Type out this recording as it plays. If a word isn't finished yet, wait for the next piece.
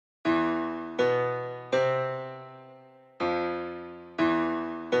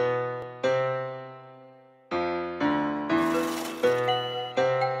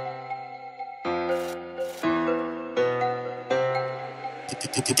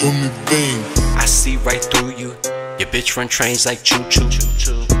I see right through you. Your bitch run trains like choo-choo.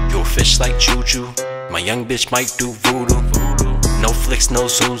 You a fish like juju. My young bitch might do voodoo. No flicks, no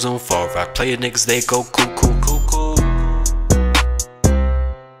zoom zoom. For rock player niggas, they go cuckoo.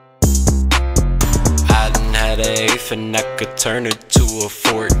 I done had an 8 and I could turn it to a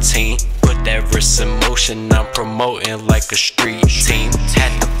 14. Put that wrist in motion, I'm promoting like a street team.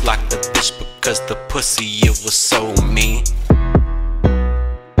 Had to block the bitch because the pussy, it was so mean.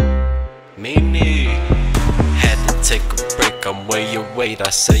 Had to take a break, I'm way your weight,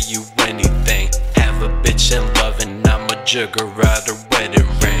 I say you anything. Have a bitch in love and I'm a jugger out her wedding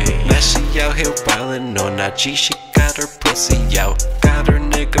ring. Now she out here wildin' on IG, she got her pussy out. Got her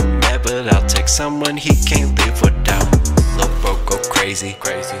nigga mad, but I'll take someone he can't live without. Lil' bro go crazy,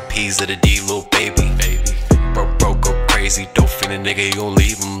 P's to the D, lil' baby. Bro go crazy, don't feed a nigga, you gon'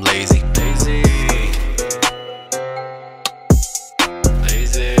 leave him lazy.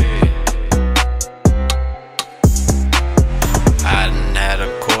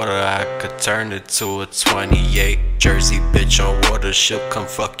 I could turn it to a 28. Jersey bitch on water, she'll come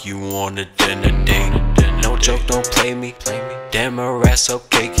fuck you on a dinner date. No joke, don't play me. Damn, her ass so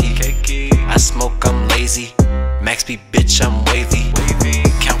cakey. I smoke, I'm lazy. Max B bitch, I'm wavy.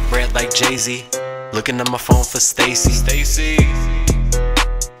 Count bread like Jay-Z. Looking at my phone for Stacy.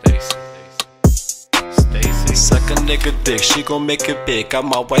 Suck a nigga dick, she gon' make it big. Got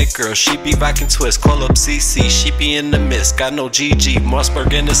my white girl, she be rockin' twist. Call up CC, she be in the mist. Got no GG,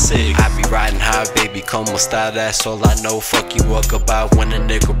 Mossberg in the SIG. I be riding high, baby, como style, that's all I know. Fuck you up about when a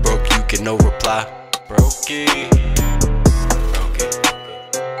nigga broke, you get no reply. Brokey.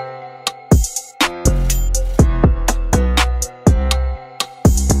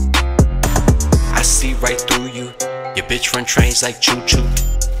 I see right through you. Your bitch run trains like choo-choo.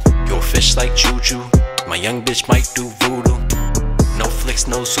 You a fish like juju. My young bitch might do voodoo. No flicks,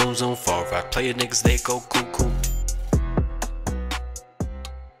 no zoom zoom. For rock player niggas, they go cuckoo.